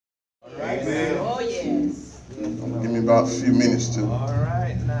Oh, yes. Give me about a few minutes to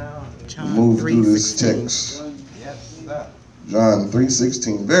move through this text. Yes, sir. John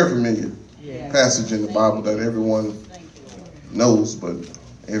 3:16, very familiar passage in the Bible that everyone knows, but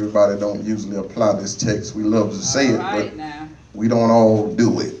everybody don't usually apply this text. We love to say it, but we don't all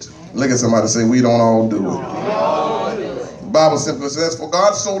do it. Look at somebody say, we don't all do it. The Bible simply says, for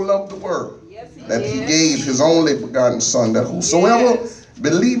God so loved the world that he gave his only begotten Son, that whosoever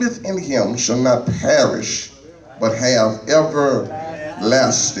believeth in him shall not perish, but have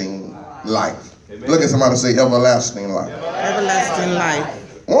everlasting life. Look at somebody say, everlasting life. Everlasting life.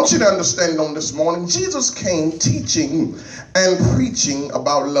 I want you to understand on this morning, Jesus came teaching and preaching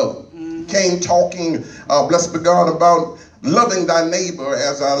about love. Came talking, blessed be God, about loving thy neighbor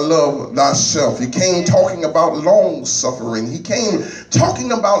as I love thyself. He came talking about long suffering. He came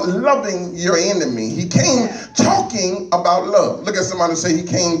talking about loving your enemy. He came talking about love. Look at somebody and say, he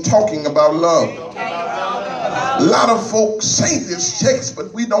came talking about love. A lot of folks say this text,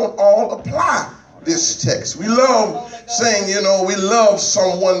 but we don't all apply this text. We love saying, you know, we love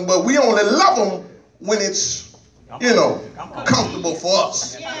someone, but we only love them when it's, you know, comfortable for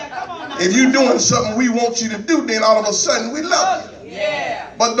us. If you're doing something we want you to do, then all of a sudden we love you.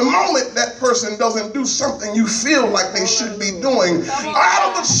 But the moment that person doesn't do something you feel like they should be doing,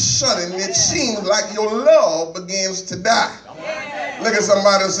 all of a sudden it seems like your love begins to die. Look at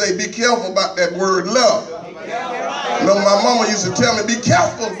somebody and say, be careful about that word love. You know, my mama used to tell me, be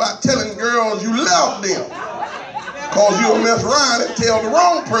careful about telling girls you love them, because you'll mess around and tell the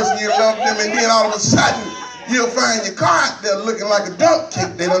wrong person you love them, and then all of a sudden you'll find your car out there looking like a dump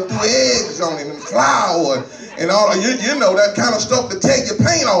kick. They done threw eggs on it and flour and all of you know, that kind of stuff to take your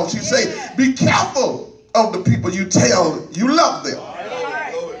paint off. She say, be careful of the people you tell you love them.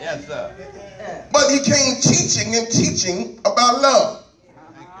 Yes, sir. But he came teaching about love.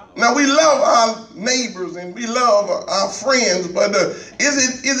 Now, we love our neighbors and we love our friends, but is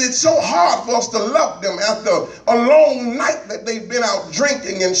it so hard for us to love them after a long night that they've been out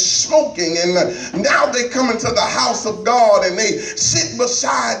drinking and smoking, and now they come into the house of God and they sit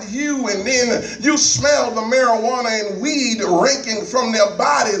beside you, and then you smell the marijuana and weed reeking from their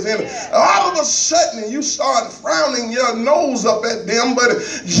bodies, and all of a sudden you start frowning your nose up at them, but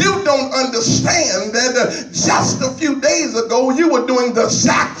you don't understand that just a few days ago you were doing the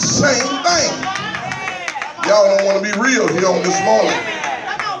exact same thing. Y'all don't want to be real here on this morning.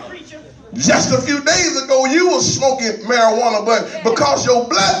 Just a few days ago you were smoking marijuana, but because your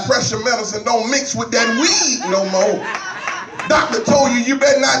blood pressure medicine don't mix with that weed no more, doctor told you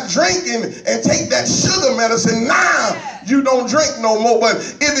better not drink and take that sugar medicine. Now you don't drink no more. But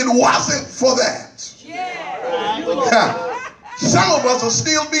if it wasn't for that, some of us will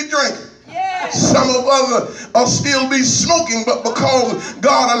still be drinking. Some of us will still be smoking, but because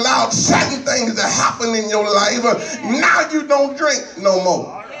God allowed certain things to happen in your life, now you don't drink no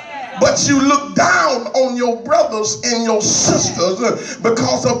more. But you look down on your brothers and your sisters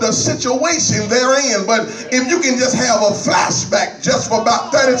because of the situation they're in. But if you can just have a flashback just for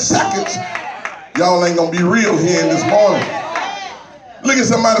about 30 seconds, y'all ain't gonna be real here in this morning. Look at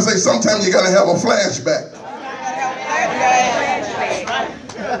somebody and say, sometimes you gotta have a flashback.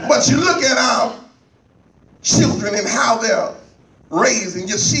 But you look at our children and how they're raised, and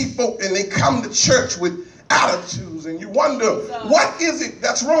you see folk and they come to church with attitudes, and you wonder what is it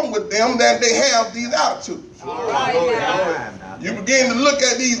that's wrong with them that they have these attitudes. You begin to look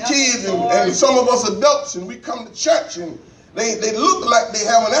at these kids and some of us adults, and we come to church and they look like they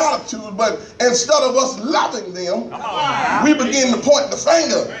have an attitude, but instead of us loving them, we begin to point the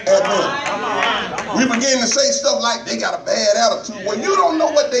finger at them. We begin to say stuff like they got a bad attitude when you don't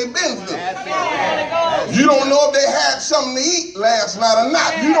know what they've been through. You don't know if they had something to eat last night or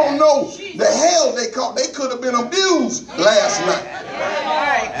not. You don't know the hell they caught. They could have been abused last night.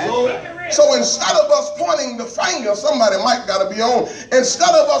 So instead of us pointing the finger, somebody might got to be on.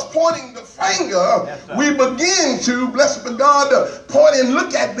 Instead of us pointing the finger, we begin to, blessed be God, point and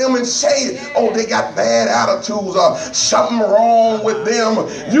look at them and say, oh, they got bad attitudes or something wrong with them.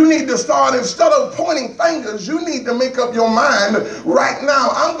 You need to start, instead of pointing fingers, you need to make up your mind right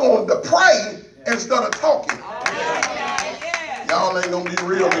now, I'm going to pray instead of talking. Y'all ain't going to be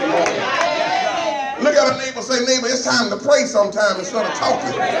real anymore. Look at a neighbor, say, neighbor, it's time to pray sometime instead of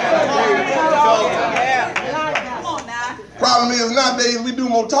talking. Problem is, nowadays we do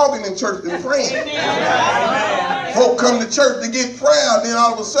more talking in church than praying. Folk come to church to get prayer, then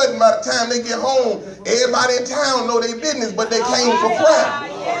all of a sudden by the time they get home, everybody in town know their business, but they came for prayer.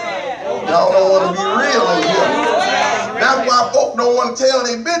 Y'all don't want to be real in here. That's why folk don't want to tell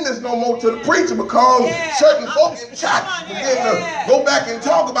their business no more to the preacher, because certain folk in church begin to go back and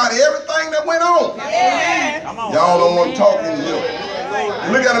talk about everything that went on. Y'all don't want to talk in here.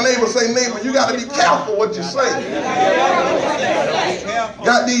 Look at a neighbor, say, neighbor, you got to be careful what you say.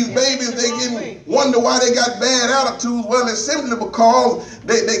 Got these babies, they wonder why they got bad attitudes. Well, it's simply because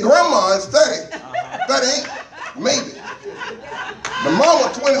their grandma is 30, 38, maybe. The mama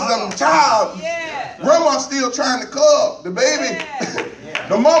 20-something child, grandma still trying to club. The baby,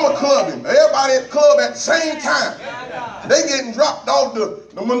 the mama clubbing. Everybody at the club at the same time. They getting dropped off the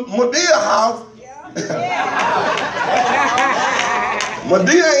Medea house.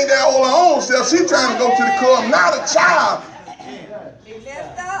 Medea ain't there all her own self. She trying to go to the club. Now the child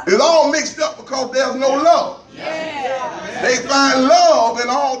is all mixed up because there's no love. They find love in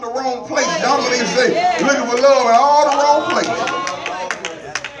all the wrong places. Y'all know they say looking for love in all the wrong places.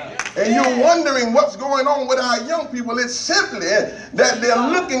 And you're wondering what's going on with our young people. It's simply that they're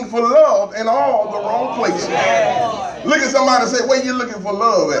looking for love in all the wrong places. Look at somebody and say, where you looking for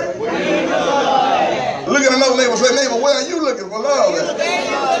love at? Look at another neighbor and say, neighbor, where are you looking for love at?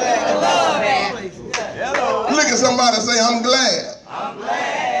 Look at somebody and say, I'm glad.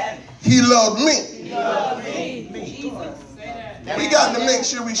 He loved me. We got to make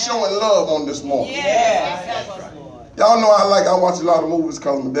sure we're showing love on this morning. Y'all know I watch a lot of movies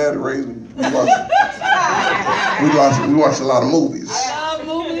because my daddy raised me. We watch a lot of movies. I love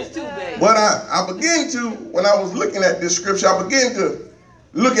movies too, baby. But I began to, when I was looking at this scripture, I began to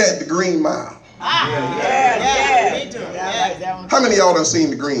look at the Green Mile. Me too. How many of y'all done seen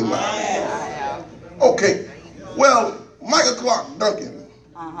the Green Mile? Okay. Well, Michael Clark Duncan,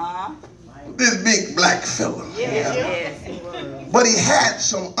 this big black fella. But he had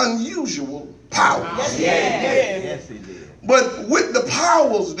some unusual powers. Yes, he did. But with the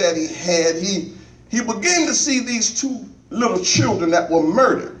powers that he had, he began to see these two little children that were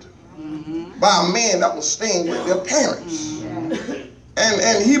murdered by a man that was staying with their parents.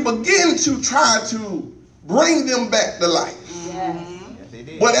 And he began to try to bring them back to life.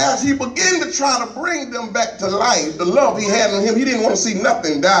 But as he began to try to bring them back to life, the love he had in him, he didn't want to see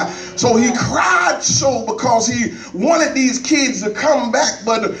nothing die. So he cried so because he wanted these kids to come back.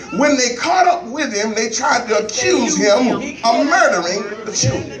 But when they caught up with him, they tried to accuse him of murdering the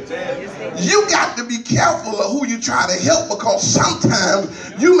children. You got to be careful of who you try to help, because sometimes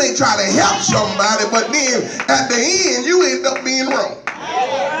you may try to help somebody, but then at the end, you end up being wrong.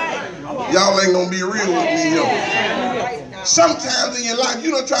 Y'all ain't going to be real with me here. Sometimes in your life, you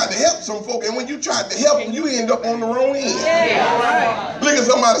done tried to help some folk, and when you tried to help them, you end up on the wrong end. Look at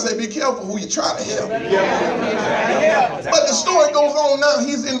somebody and say, be careful who you try to help. But the story goes on now.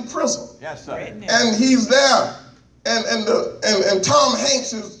 He's in prison. Yes, sir. And he's there. And Tom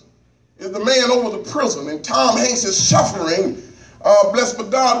Hanks is the man over the prison. And Tom Hanks is suffering, blessed by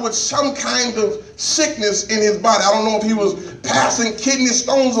God, with some kind of sickness in his body. I don't know if he was passing kidney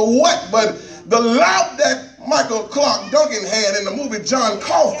stones or what, but the love that Michael Clark Duncan had in the movie John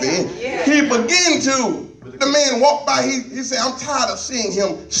Coffey, he began to, the man walked by, he said, I'm tired of seeing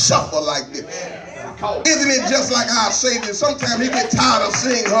him suffer like this. Isn't it just like our Savior? Sometimes he get tired of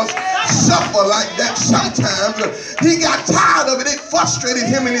seeing us suffer like that. Sometimes he got tired of it. It frustrated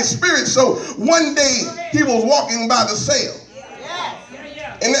him in his spirit. So one day he was walking by the cell.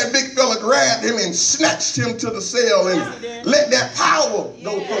 And that big fella grabbed him and snatched him to the cell and let that power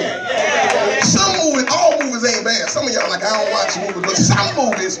go through. Some movies, all movies ain't bad. Some of y'all like, I don't watch movies, but some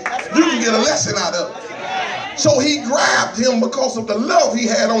movies, you can get a lesson out of it. So he grabbed him because of the love he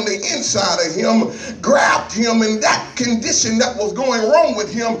had on the inside of him, grabbed him in that condition that was going wrong with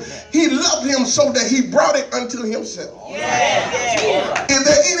him. He loved him so that he brought it unto himself. Is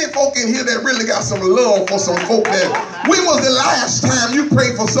there any folk in here that really got some love for some folk that, when was the last time you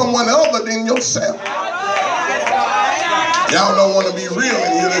prayed for someone other than yourself? Y'all don't want to be real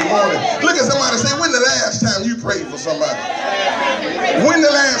in here this morning. Look at somebody and say, when the last time you prayed for somebody? When the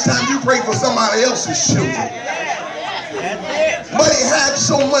last time you prayed for somebody else's children? But he had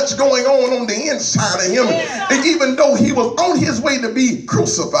so much going on the inside of him. And even though he was on his way to be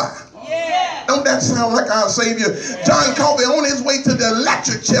crucified. Don't that sound like our Savior? John Coffey on his way to the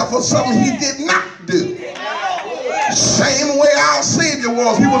electric chair for something he did not do. Same way our Savior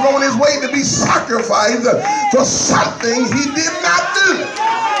was. He was on his way to be sacrificed for something he did not do.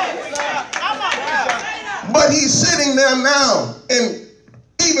 But he's sitting there now, and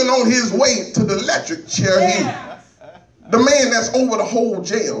even on his way to the electric chair, the man that's over the whole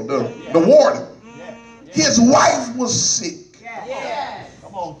jail, the warden, his wife was sick.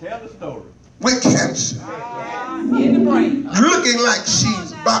 Come on, tell the story. With cancer. Looking like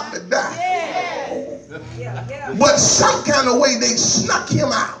she's about to die. But some kind of way they snuck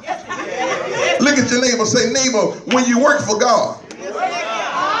him out. Look at your neighbor, say, neighbor, when you work for God,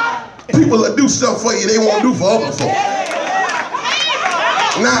 people that do stuff for you they won't do for other folk.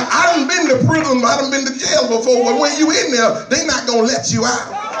 Now, I done been to prison, I done been to jail before, but when you in there, they not going to let you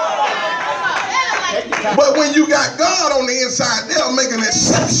out. But when you got God on the inside, they'll make an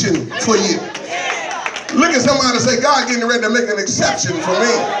exception for you. Look at somebody and say, God getting ready to make an exception for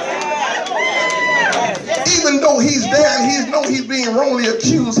me. Even though he's there and he know he's being wrongly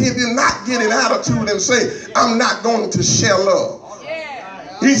accused, he did not get an attitude and say, I'm not going to share love.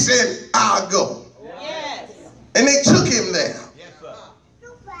 He said, I'll go. And they took him there.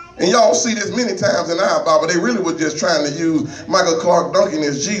 And y'all see this many times in our Bible. They really were just trying to use Michael Clark Duncan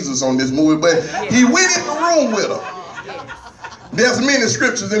as Jesus on this movie. But he went in the room with her. There's many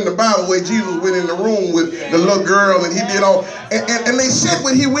scriptures in the Bible where Jesus went in the room with the little girl and he did all. And they said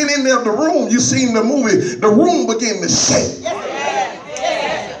when he went in there, the room, you seen the movie, the room began to shake.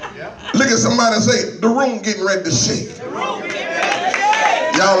 Look at somebody and say, the room getting ready to shake.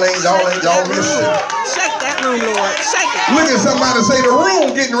 Y'all missed it. Shake that room, Lord. Shake it. Look at somebody and say, the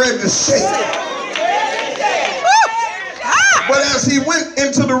room getting ready to shake. But as he went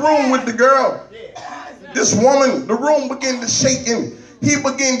into the room with the girl, this woman, the room began to shake and he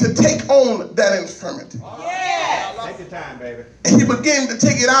began to take on that infirmity. Take your time, baby. And he began to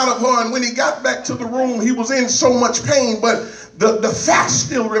take it out of her, and when he got back to the room, he was in so much pain, but the fact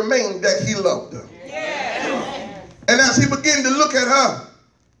still remained that he loved her. And as he began to look at her,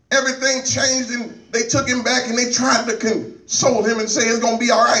 everything changed, and they took him back and they tried to console him and say, it's going to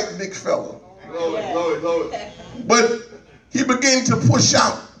be all right, big fella. Glory. But he began to push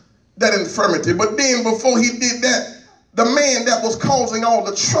out that infirmity. But then before he did that, the man that was causing all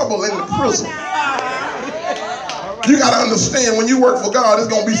the trouble in the prison. You got to understand, when you work for God, there's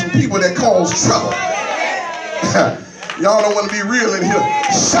going to be some people that cause trouble. Y'all don't want to be real in here.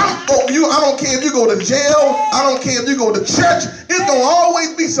 Some folk, I don't care if you go to jail, I don't care if you go to church, it's going to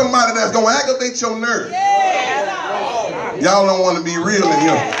always be somebody that's going to aggravate your nerves. Y'all don't want to be real in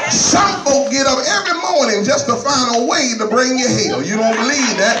here. Some folk get up every morning just to find a way to bring you hell. You don't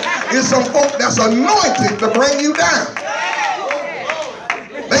believe that? It's some folk that's anointed to bring you down.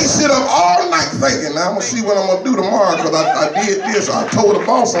 They sit up all night thinking, now I'm going to see what I'm going to do tomorrow because I did this. I told the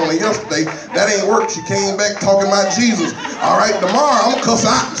boss on it yesterday. That ain't worked. She came back talking about Jesus. All right, tomorrow I'm going to cuss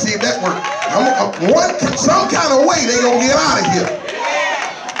out and see if that works. Some kind of way they going to get out of here.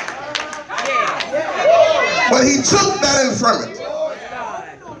 But he took that infirmity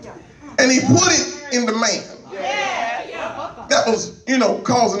and he put it in the man. That was,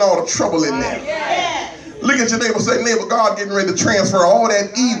 causing all the trouble in there. Look at your neighbor, say, neighbor, God getting ready to transfer all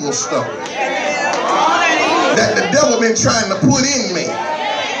that evil stuff that the devil been trying to put in me.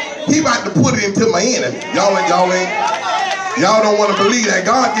 He about to put it into my enemy. Y'all don't want to believe that.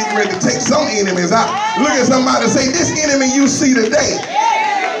 God getting ready to take some enemies out. Look at somebody and say, this enemy you see today,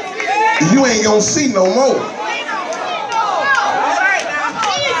 you ain't gonna see no more.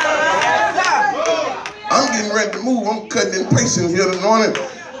 I'm getting ready to move. I'm cutting and pasting here this morning.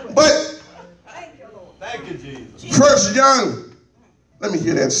 But Thank you, Jesus. 1 John, let me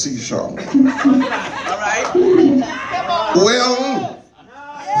hear that C sharp. All right. Well,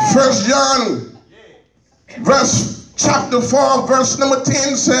 1 John, chapter 4, verse number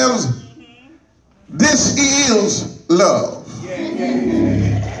 10 says, this is love.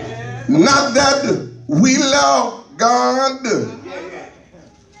 Not that we love God,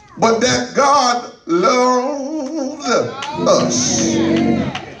 but that God loves us.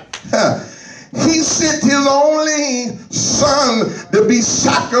 He sent his only son to be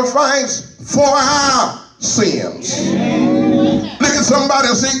sacrificed for our sins. Look at somebody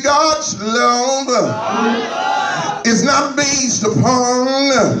and say, God's love is not based upon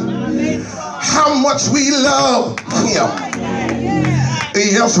how much we love him.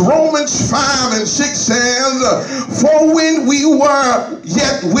 Yes, Romans 5 and 6 says, for when we were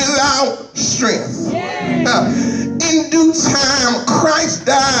yet without strength, in due time Christ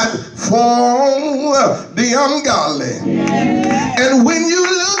died for the ungodly. And when you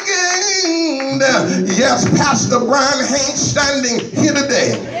look in, yes, Pastor Brian Hanks standing here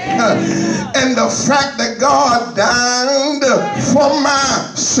today, and the fact that God died for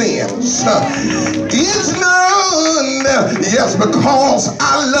my sins is none, yes, because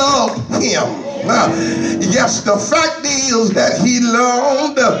I love him. Yes, the fact is that he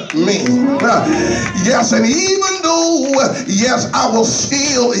loved me. Yes, and even though, yes, I was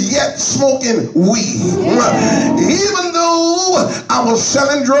still yet smoking weed, even though I was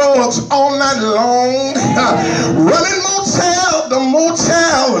selling drugs all night long, running hotel, the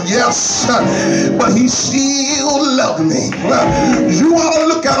motel, yes, but he still loved me. You ought to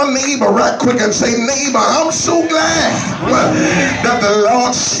look at a neighbor right quick and say, neighbor, I'm so glad that the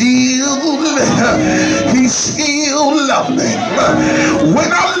Lord still, he still loved me.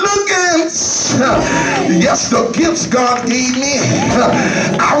 When I look at, yes, the gifts God gave me,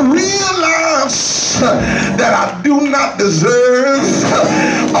 I realize that I do not deserve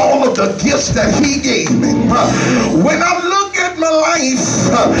all of the gifts that he gave me. When I look at my life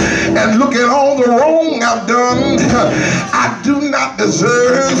and look at all the wrong I've done, I do not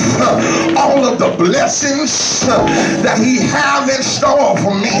deserve all of the blessings that he has in store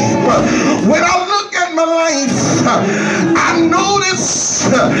for me. When I look at my life, I notice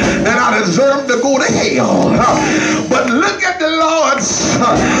that I deserve to go to hell. But look at the Lord's,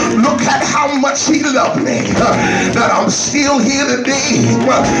 look at how much he loved me, that I'm still here today.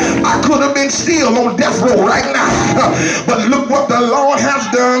 I could have been still on death row right now, but look what the Lord has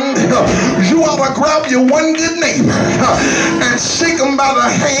done. You ought to grab your one good neighbor and shake him by the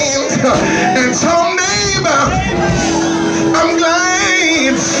hand and tell him, neighbor,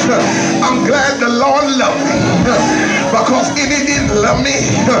 I'm glad the Lord loved me, because if he didn't love me,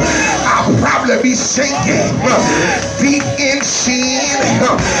 I'll probably be sinking deep in sin,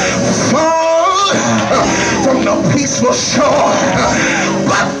 far from the peaceful shore.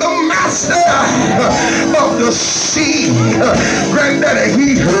 But the master of the sea, granddaddy,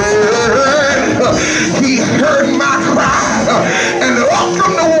 he heard my cry, and up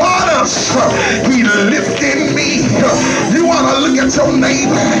from the waters he lifted me. You want to look at your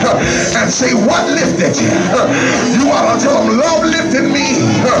neighbor and say, what lifted you? You want to tell them, love lifted me.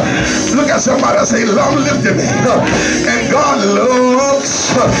 Look at somebody and say, love lifted me. And God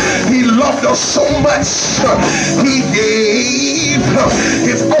loves, he loved us so much, he gave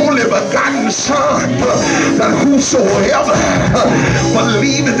his only begotten son, that whosoever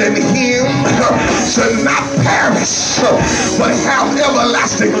believeth in him should not perish but have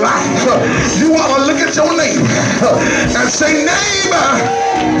everlasting life. You want to look at your neighbor and say, neighbor,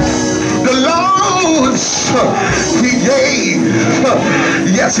 the Lord, he gave,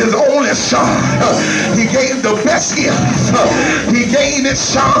 yes, his only son. He gave the best gift. He gave his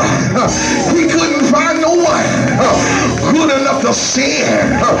son. He couldn't find no one good enough to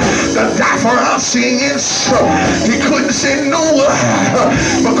sin, to die for our sins. He couldn't send Noah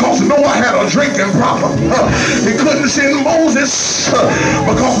because Noah had a drinking problem. He couldn't send Moses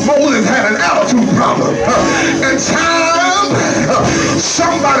because Moses had an attitude problem. And time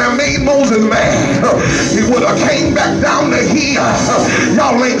somebody made Moses mad, he would have came back down the hill.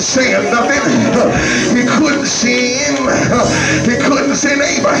 Y'all ain't saying nothing. He couldn't send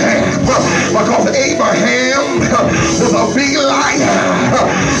Abraham because Abraham was a big liar.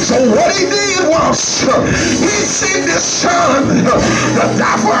 So what he did was he sent his son to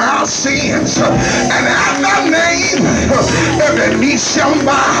die for our sins, and at that name every knee shall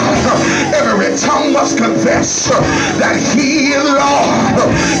bow, every tongue must confess that he is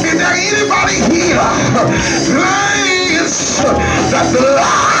Lord. Is there anybody here glad that the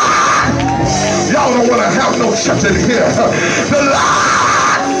Lord, y'all don't want to have no church in here, the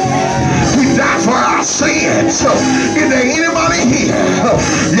Lord, he died for our sins? Is there anybody here,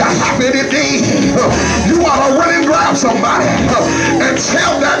 you're happy today? You ought to run and grab somebody and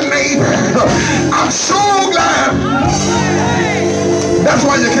tell that neighbor, I'm so glad. That's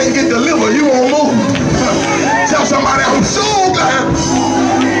why you can't get delivered, you won't move. Tell somebody, I'm so glad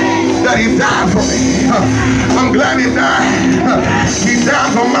that he died for me. I'm glad he died. He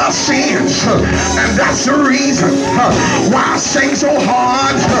died for my sins, and that's the reason why I sing so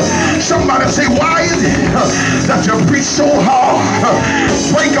hard. Somebody say, why is it that you preach so hard?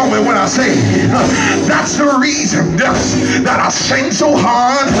 Break on me when I say, that's the reason that I sing so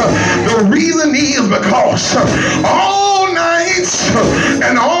hard. The reason is because all night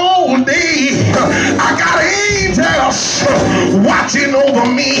and all day I got angels watching over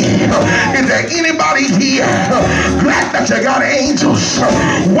me. Is there anybody here glad that you got angels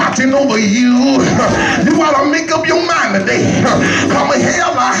watching over you? You ought to make up your mind today. Come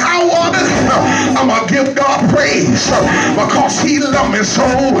hell or high water, I'm going to give God praise because he loved me so.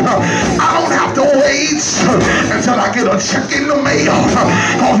 I don't have to wait until I get a check in the mail,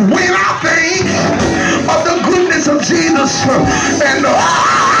 because when I think of the goodness of Jesus and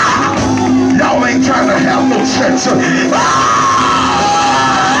y'all ain't trying to have no church.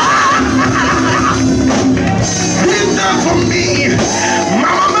 He's done for me.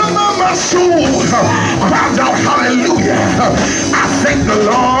 My soul cries out hallelujah. I thank the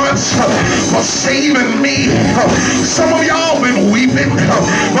Lord for saving me. Some of y'all been weeping,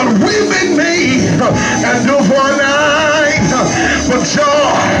 but we've been made and do for a night.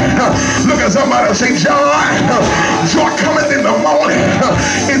 at somebody and say, joy, joy cometh in the morning.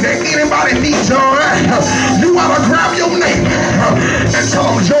 Is there anybody need joy? You ought to grab your neighbor and tell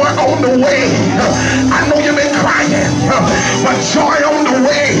them joy on the way. I know you've been crying, but joy on the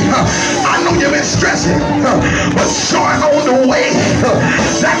way. I know you've been stressing, but joy on the way.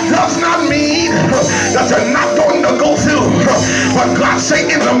 That does not mean that you're not going to go through. But God say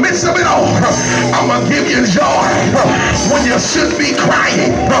in the midst of it all, I'm going to give you joy. When you should be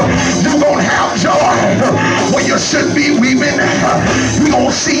crying, you're going to have joy. When you should be weeping, you're going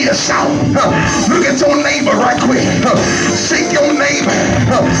to see a shout. Look at your neighbor right quick. Shake your neighbor.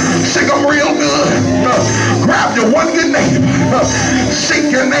 Shake them real good. Grab your one good neighbor.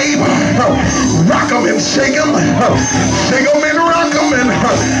 Shake your neighbor. Rock them and shake them. Shake them and rock them and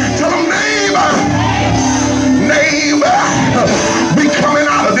tell them, neighbor, neighbor, we coming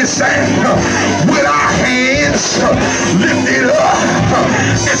out of this thing with our hands lifted up.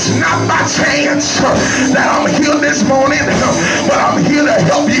 It's not by chance that I'm here this morning, but I'm here to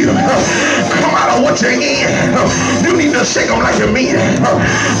help you come out of what you're in. You need to shake them like you mean it.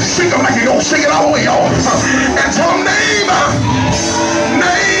 Shake them like you're gonna shake it all the way off. And tell them, neighbor,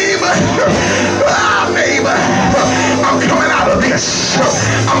 neighbor, neighbor, I'm coming out of this.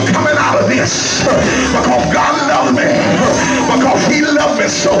 I'm coming out of this because God loves me. Because he loved me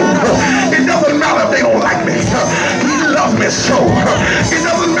so. It doesn't matter if they don't like me. He loves me so. It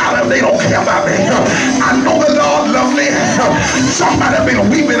doesn't matter if they don't care about me. I know the Lord loves me. Somebody been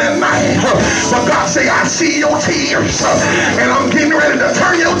weeping at night, but God say, I see your tears, and I'm getting ready to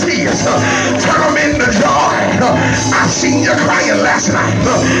turn your tears, turn them into joy. I seen you crying last night.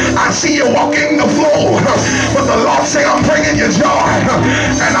 I see you walking the floor, but the Lord say, I'm bringing you joy,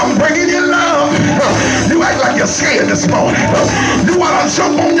 and I'm bringing you love. You act like you're scared this morning. You want to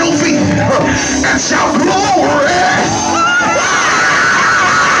jump on your feet and shout glory.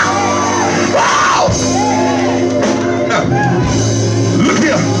 Wow. Look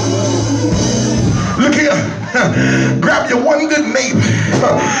here. Look here. Grab your one good neighbor.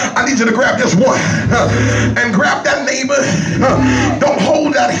 I need you to grab just one. And grab that neighbor. Don't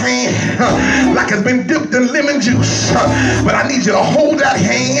hold that hand like it's been dipped in lemon juice. But I need you to hold that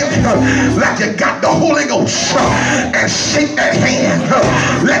hand like you got the Holy Ghost. And shake that hand.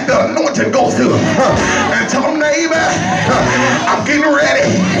 Let the anointing go through. And tell them, neighbor, I'm getting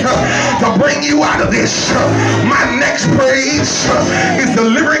ready to bring you out of this. My next praise is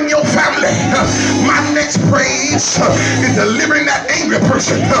delivering your family. My next praise is delivering that angry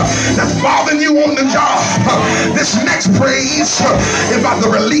person that's bothering you on the job. This next praise is about to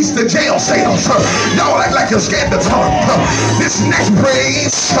release the jail cells. Y'all act like you're scared to talk. This next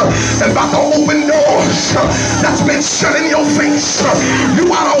praise is about to open doors that's been shut in your face. You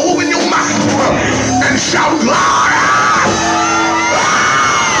ought to open your mouth and shout glory.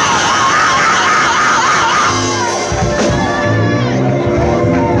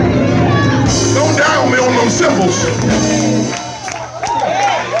 Symbols.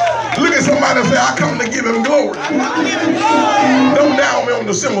 Look at somebody and say, I come to give him glory. Don't down me on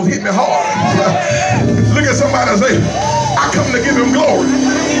the symbols, hit me hard. Look at somebody and say, I come to give him glory.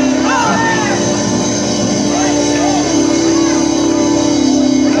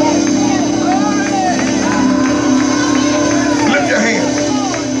 Lift your hands.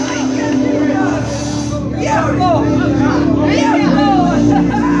 Yes, Lord. Yes, Lord.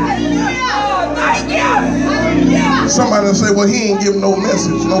 Somebody say, well, he ain't giving no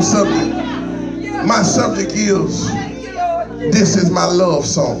message, no subject. My subject is, this is my love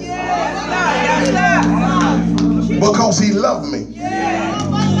song. Because he loved me.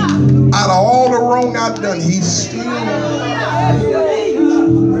 Out of all the wrong I've done, he's still.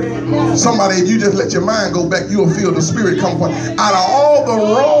 Somebody, if you just let your mind go back, you'll feel the spirit come from. Out of all the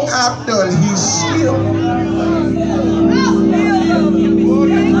wrong I've done, he's still.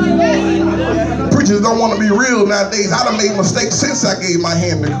 Preachers don't want to be real nowadays. I done made mistakes since I gave my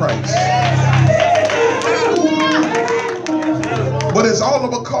hand to Christ. But it's all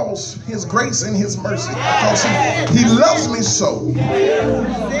because his grace and his mercy. Because he loves me so.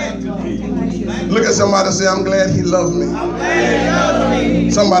 Look at somebody and say, I'm glad he loves me.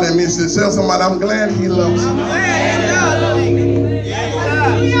 Somebody means to tell somebody, I'm glad he loves me.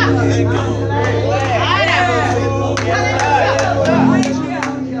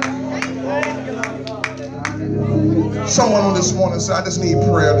 Someone this morning said, I just need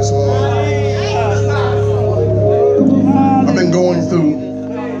prayer this morning. I've been going through.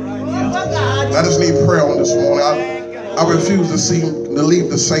 I just need prayer on this morning. I refuse to leave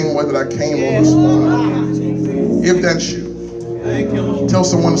the same way that I came on this morning. If that's you, tell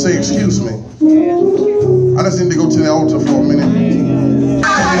someone to say, excuse me. I just need to go to the altar for a minute.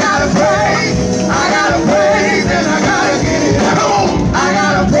 I gotta pray. I gotta pray.